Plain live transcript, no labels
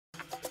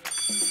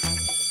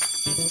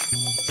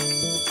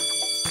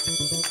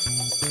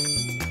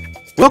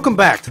Welcome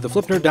back to the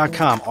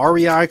FlipNerd.com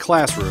REI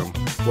Classroom,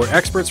 where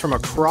experts from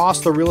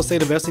across the real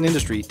estate investing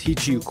industry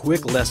teach you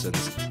quick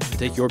lessons to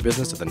take your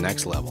business to the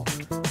next level.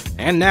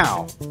 And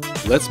now,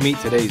 let's meet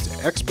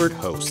today's expert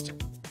host.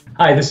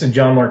 Hi, this is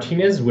John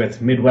Martinez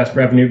with Midwest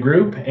Revenue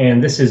Group,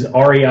 and this is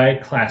REI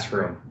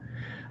Classroom.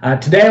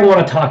 Today I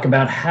want to talk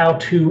about how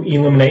to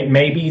eliminate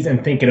maybes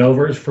and think it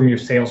overs from your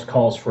sales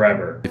calls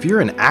forever. If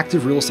you're an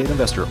active real estate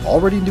investor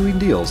already doing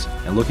deals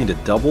and looking to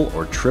double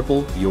or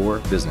triple your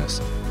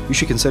business, you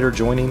should consider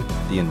joining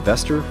the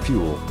Investor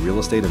Fuel Real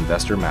Estate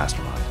Investor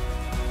Mastermind.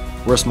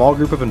 We're a small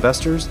group of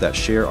investors that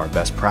share our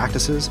best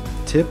practices,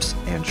 tips,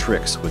 and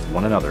tricks with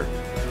one another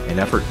in an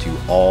effort to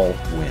all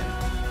win.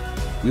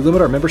 We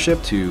limit our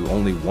membership to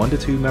only 1 to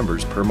 2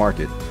 members per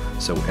market,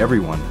 so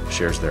everyone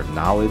shares their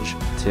knowledge,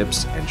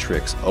 tips, and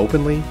tricks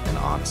openly and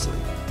honestly.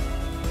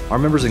 Our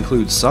members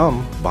include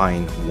some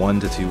buying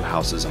 1 to 2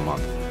 houses a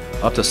month,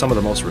 up to some of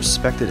the most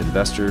respected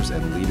investors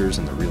and leaders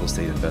in the real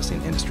estate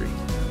investing industry,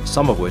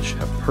 some of which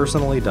have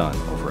personally done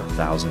over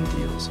 1,000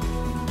 deals.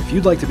 If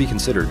you'd like to be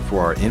considered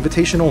for our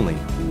invitation-only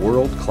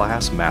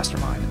world-class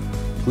mastermind,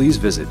 please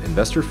visit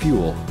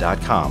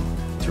investorfuel.com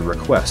to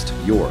request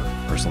your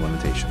personal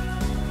invitation.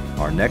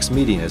 Our next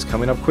meeting is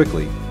coming up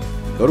quickly.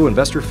 Go to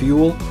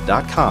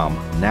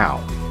investorfuel.com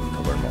now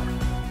to learn more.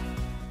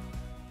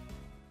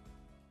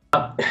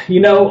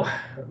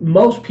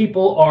 Most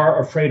people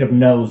are afraid of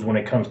no's when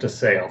it comes to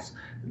sales.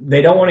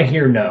 They don't want to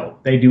hear no.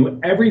 They do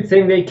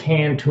everything they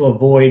can to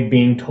avoid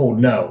being told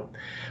no.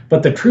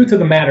 But the truth of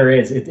the matter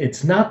is,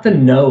 it's not the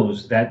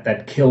no's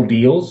that kill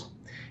deals.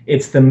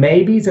 It's the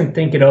maybes and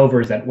think it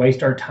overs that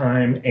waste our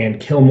time and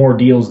kill more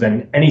deals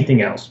than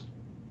anything else.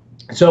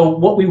 So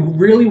what we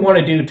really want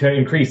to do to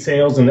increase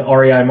sales in the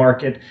REI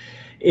market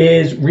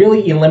is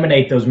really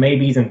eliminate those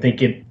maybes and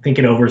think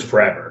it overs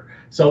forever.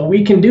 So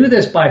we can do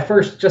this by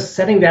first just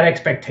setting that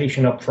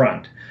expectation up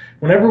front.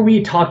 Whenever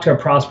we talk to a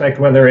prospect,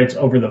 whether it's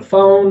over the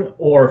phone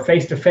or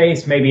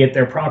face-to-face, maybe at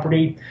their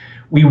property,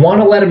 we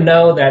want to let them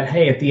know that,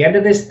 hey, at the end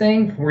of this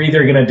thing, we're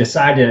either going to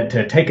decide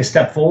to take a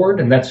step forward,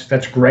 and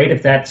that's great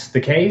if that's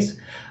the case,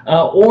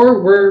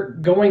 or we're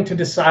going to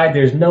decide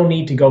there's no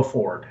need to go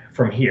forward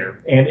from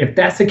here. And if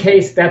that's the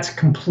case, that's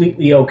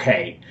completely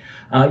okay.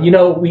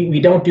 We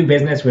don't do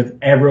business with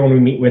everyone we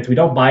meet with. We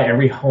don't buy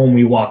every home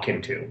we walk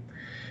into.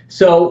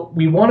 So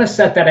we want to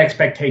set that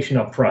expectation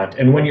up front.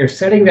 And when you're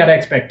setting that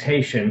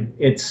expectation,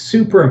 it's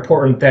super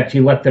important that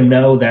you let them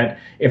know that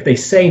if they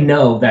say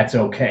no, that's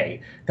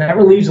okay. That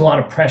relieves a lot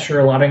of pressure,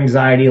 a lot of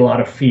anxiety, a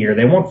lot of fear.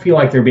 They won't feel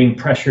like they're being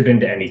pressured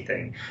into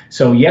anything.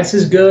 So yes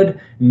is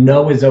good,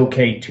 no is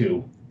okay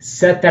too.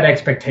 Set that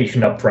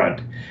expectation up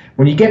front.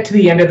 When you get to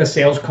the end of the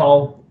sales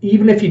call,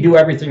 even if you do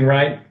everything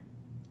right,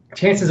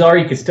 chances are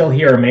you could still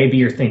hear a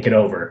maybe or think it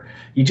over.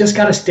 You just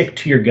got to stick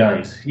to your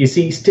guns. You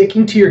see,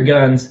 sticking to your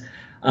guns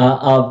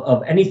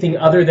of anything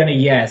other than a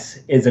yes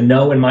is a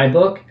no in my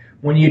book.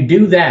 When you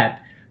do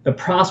that, the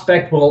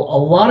prospect will a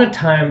lot of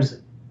times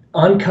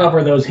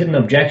uncover those hidden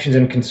objections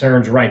and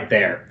concerns right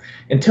there.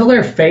 Until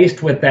they're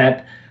faced with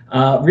that,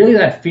 really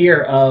that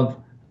fear of,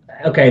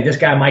 okay, this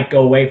guy might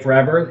go away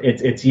forever.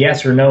 It's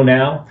yes or no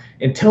now.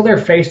 Until they're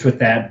faced with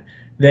that,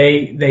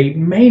 they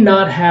may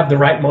not have the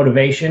right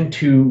motivation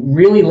to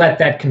really let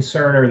that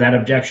concern or that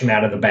objection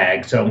out of the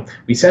bag. So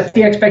we set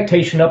the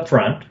expectation up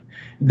front,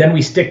 then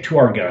we stick to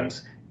our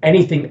guns.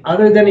 Anything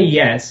other than a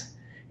yes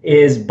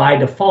is by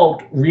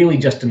default really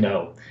just a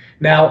no.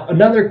 Now,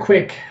 another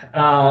quick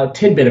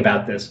tidbit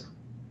about this.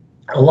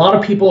 A lot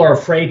of people are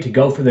afraid to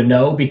go for the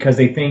no because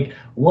they think,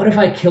 what if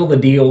I kill the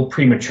deal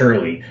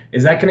prematurely?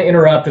 Is that going to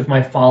interrupt with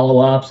my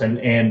follow-ups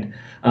and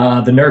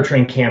the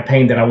nurturing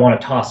campaign that I want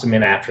to toss them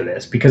in after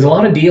this? Because a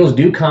lot of deals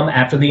do come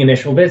after the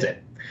initial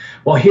visit.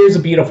 Well, here's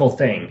a beautiful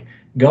thing.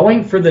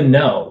 Going for the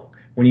no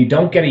when you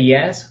don't get a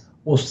yes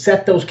will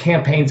set those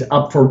campaigns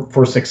up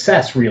for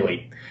success,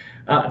 really.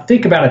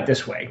 Think about it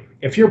this way.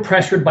 If you're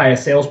pressured by a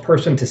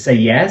salesperson to say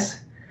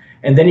yes,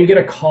 and then you get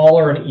a call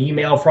or an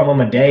email from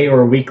them a day or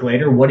a week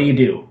later, what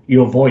do?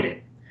 You avoid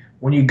it.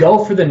 When you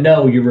go for the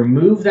no, you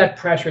remove that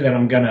pressure that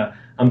I'm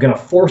gonna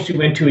force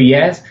you into a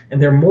yes,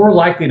 and they're more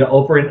likely to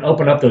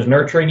open up those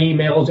nurturing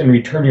emails and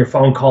return your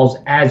phone calls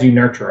as you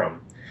nurture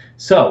them.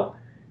 So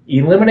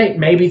eliminate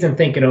maybes and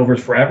think it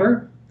overs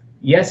forever.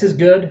 Yes is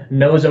good,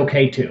 no is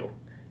okay too.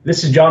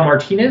 This is John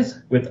Martinez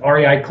with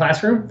REI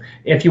Classroom.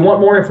 If you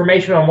want more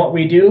information on what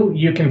we do,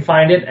 you can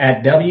find it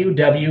at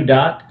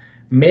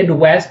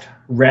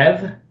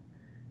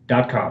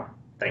www.midwestrev.com.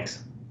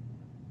 Thanks.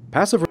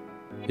 Passive.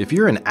 If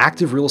you're an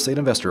active real estate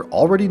investor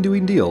already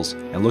doing deals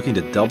and looking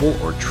to double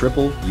or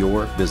triple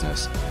your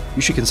business,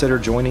 you should consider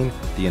joining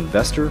the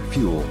Investor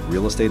Fuel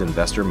Real Estate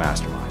Investor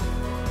Mastermind.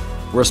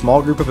 We're a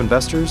small group of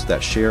investors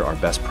that share our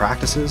best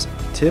practices,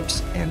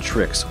 tips, and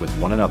tricks with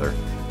one another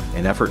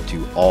in an effort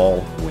to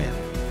all win.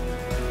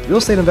 Real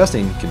estate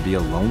investing can be a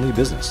lonely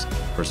business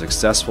for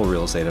successful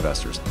real estate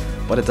investors,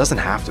 but it doesn't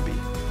have to be.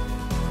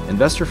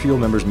 Investor Fuel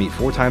members meet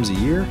 4 times a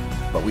year,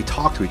 but we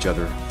talk to each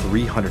other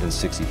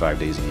 365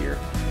 days a year,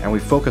 and we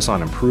focus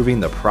on improving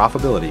the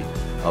profitability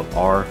of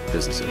our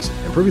businesses,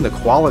 improving the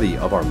quality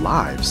of our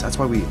lives. That's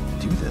why we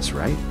do this,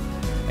 right?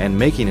 And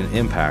making an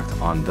impact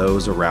on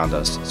those around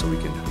us so we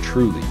can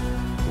truly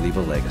leave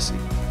a legacy.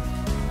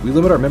 We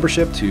limit our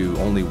membership to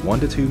only 1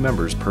 to 2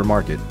 members per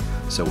market,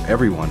 so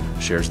everyone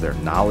shares their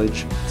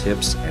knowledge,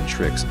 tips, and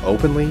tricks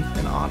openly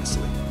and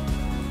honestly.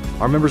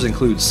 Our members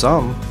include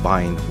some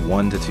buying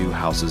 1 to 2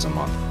 houses a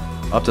month,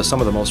 up to some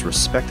of the most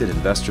respected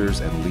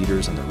investors and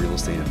leaders in the real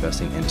estate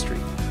investing industry,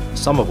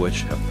 some of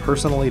which have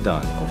personally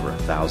done over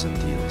 1,000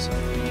 deals.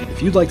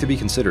 If you'd like to be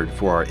considered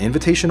for our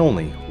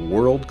invitation-only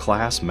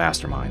world-class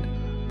mastermind,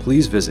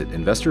 please visit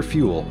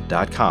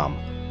investorfuel.com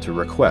to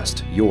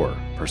request your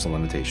personal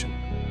invitation.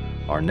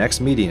 Our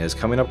next meeting is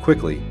coming up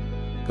quickly.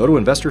 Go to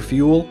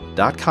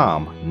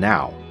investorfuel.com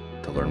now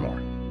to learn more.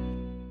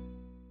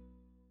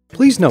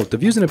 Please note, the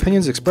views and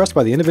opinions expressed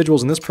by the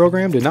individuals in this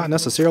program do not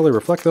necessarily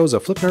reflect those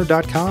of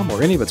flipnerd.com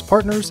or any of its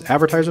partners,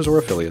 advertisers, or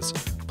affiliates.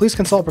 Please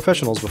consult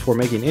professionals before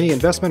making any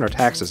investment or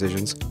tax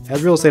decisions,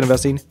 as real estate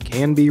investing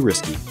can be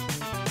risky.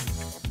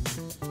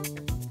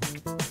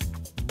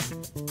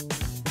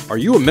 Are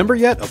you a member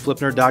yet of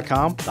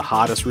flipnerd.com, the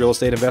hottest real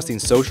estate investing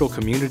social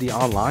community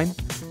online?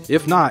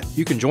 If not,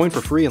 you can join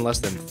for free in less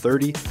than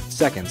 30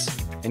 seconds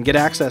and get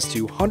access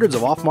to hundreds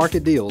of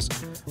off-market deals,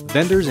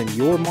 vendors in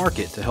your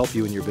market to help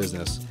you in your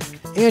business.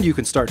 And you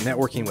can start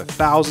networking with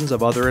thousands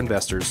of other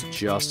investors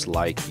just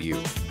like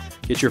you.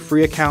 Get your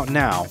free account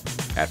now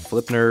at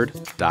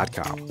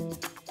flipnerd.com.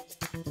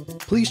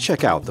 Please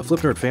check out the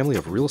Flipnerd family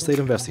of real estate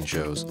investing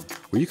shows,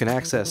 where you can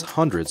access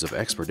hundreds of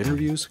expert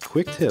interviews,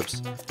 quick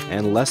tips,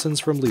 and lessons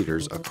from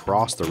leaders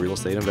across the real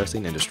estate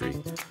investing industry.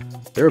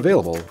 They're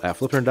available at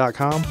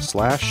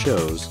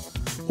flipnerd.com/shows,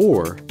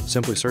 or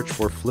simply search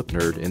for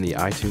Flipnerd in the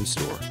iTunes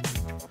Store.